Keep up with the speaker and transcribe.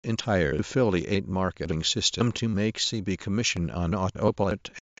entire affiliate marketing system to make CB commission on autopilot.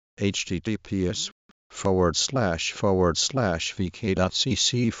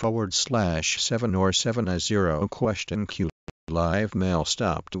 https://vk.cc/7or7a0 Live mail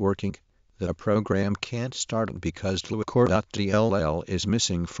stopped working. The program can't start because Wldcore.dll is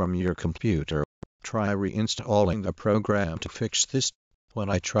missing from your computer. Try reinstalling the program to fix this. When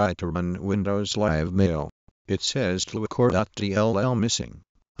I try to run Windows Live Mail, it says Wldcore.dll missing.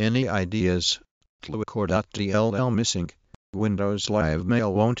 Any ideas? Wldcore.dll missing. Windows Live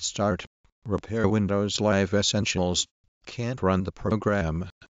Mail won't start. Repair Windows Live Essentials. Can't run the program.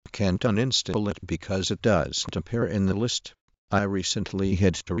 Can't uninstall it because it doesn't appear in the list. I recently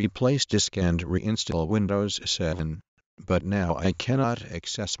had to replace disk and reinstall Windows 7, but now I cannot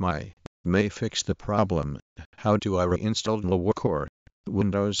access my may fix the problem. How do I reinstall Wldcore?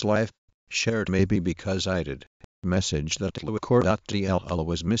 Windows Live? Shared maybe because I did. Message that Wldcore.dll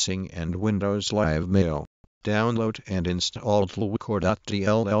was missing and Windows Live Mail. Download and install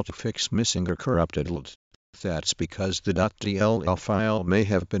Wldcore.dll to fix missing or corrupted LD. That's because the .dll file may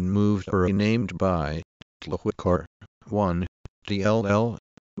have been moved or renamed by Wldcore 1. DLL,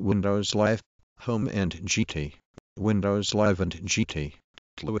 Windows Live, Home and GT, Windows Live and GT,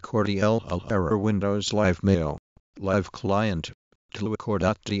 Wldcore.dll error Windows Live Mail, Live Client,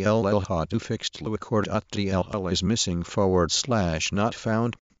 Wldcore.dll how to fix Wldcore.dll is missing / not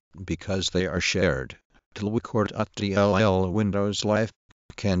found, because they are shared. Wldcore.dll Windows Live,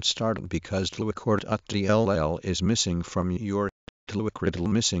 can't start because Wldcore.dll is missing from your Wldcore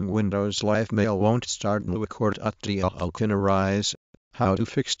missing Windows Live Mail won't start. Wldcore.dll can arise. How to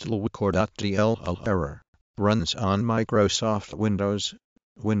fix Wldcore.dll error. Runs on Microsoft Windows,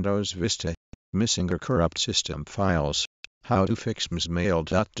 Windows Vista. Missing or corrupt system files. How to fix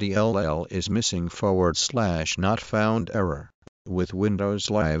msmail.dll is missing / not found error. With Windows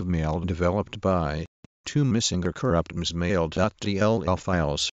Live Mail developed by 2 missing or corrupt msmail.dll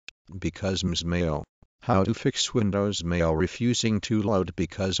files. Because msmail. How to fix Windows Mail refusing to load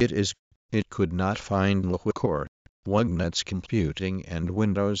because it could not find Wldcore. Wugnet's computing and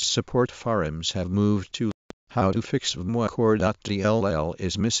Windows support forums have moved to how to fix Wldcore.dll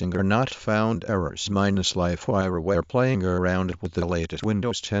is missing or not found errors -LifeWire playing around with the latest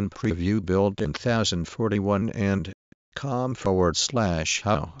Windows 10 preview build in 1041 and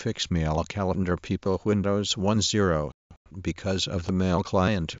com/how fix mail calendar people Windows 10 because of the mail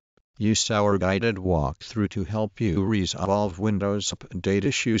client. Use our guided walkthrough to help you resolve Windows Update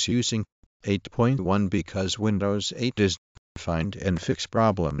issues using 8.1 because Windows 8 is find and fix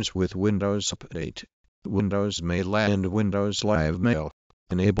problems with Windows Update, Windows Mail and Windows Live Mail.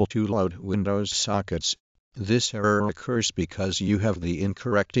 Enable to load Windows sockets. This error occurs because you have the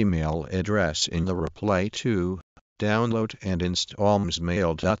incorrect email address in the reply to. Download and install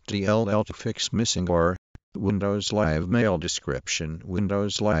msmail.dll to fix missing or Windows Live Mail description.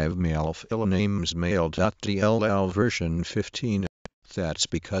 Windows Live Mail file name msmail.dll version 15. That's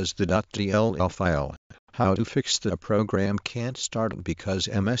because the .dll file. How to fix the program can't start because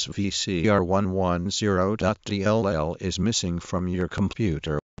msvcr110.dll is missing from your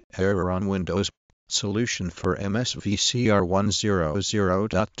computer. Error on Windows. Solution for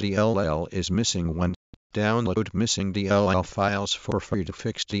msvcr100.dll is missing when download missing DLL files for free to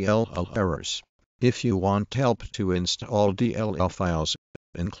fix DLL errors. If you want help to install DLL files,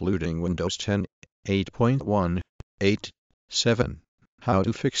 including Windows 10, 8.1, 8, 7, how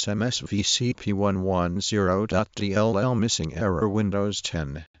to fix msvcp110.dll missing error Windows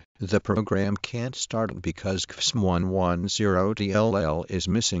 10. The program can't start because xm110.dll is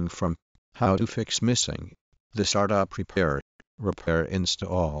missing from how to fix missing. The startup repair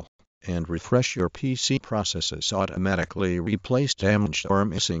install, and refresh your PC processes automatically replace damaged or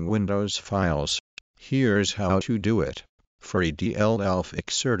missing Windows files. Here's how to do it. Free DLL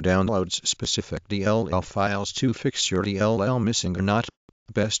Fixer downloads specific DLL files to fix your DLL missing or not.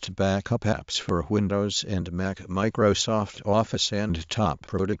 Best backup apps for Windows and Mac, Microsoft Office and top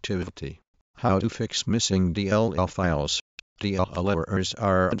productivity. How to fix missing DLL files. DLL errors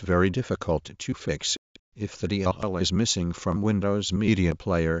aren't very difficult to fix. If the DLL is missing from Windows Media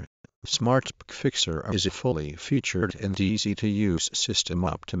Player, Smart Fixer is a fully featured and easy-to-use system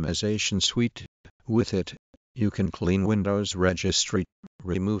optimization suite. With it, you can clean Windows registry,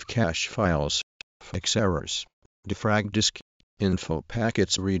 remove cache files, fix errors, defrag disk, info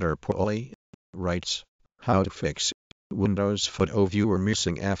packets reader poorly, writes. How to fix Windows Photo Viewer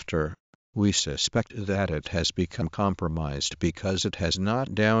missing after. We suspect that it has become compromised because it has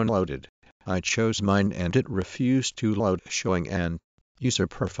not downloaded. I chose mine and it refused to load, showing an user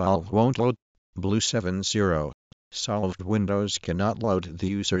profile won't load. Blue 70. solved. Windows cannot load the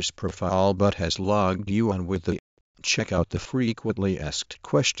user's profile but has logged you on with the check out the frequently asked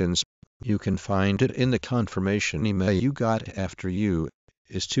questions. You can find it in the confirmation email you got after you.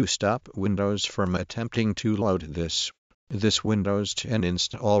 Is to stop Windows from attempting to load this. This Windows 10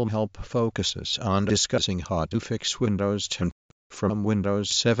 install help focuses on discussing how to fix Windows 10 from Windows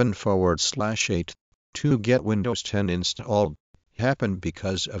 7/8 to get Windows 10 installed. Happened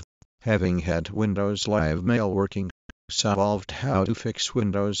because of having had Windows Live Mail working. Solved how to fix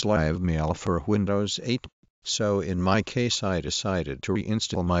Windows Live Mail for Windows 8. So in my case I decided to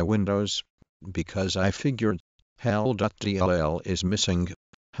reinstall my Windows because I figured Wldcore.dll is missing.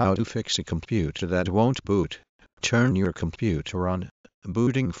 How to fix a computer that won't boot. Turn your computer on.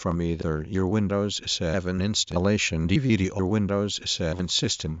 Booting from either your Windows 7 installation DVD or Windows 7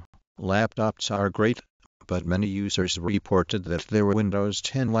 system. Laptops are great, but many users reported that their Windows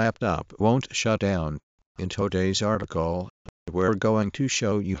 10 laptop won't shut down. In today's article, we're going to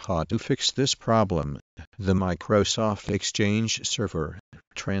show you how to fix this problem. The Microsoft Exchange server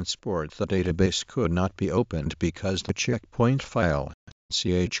transport the database could not be opened because the checkpoint file,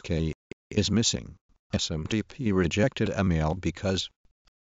 CHK, is missing. SMTP rejected a mail because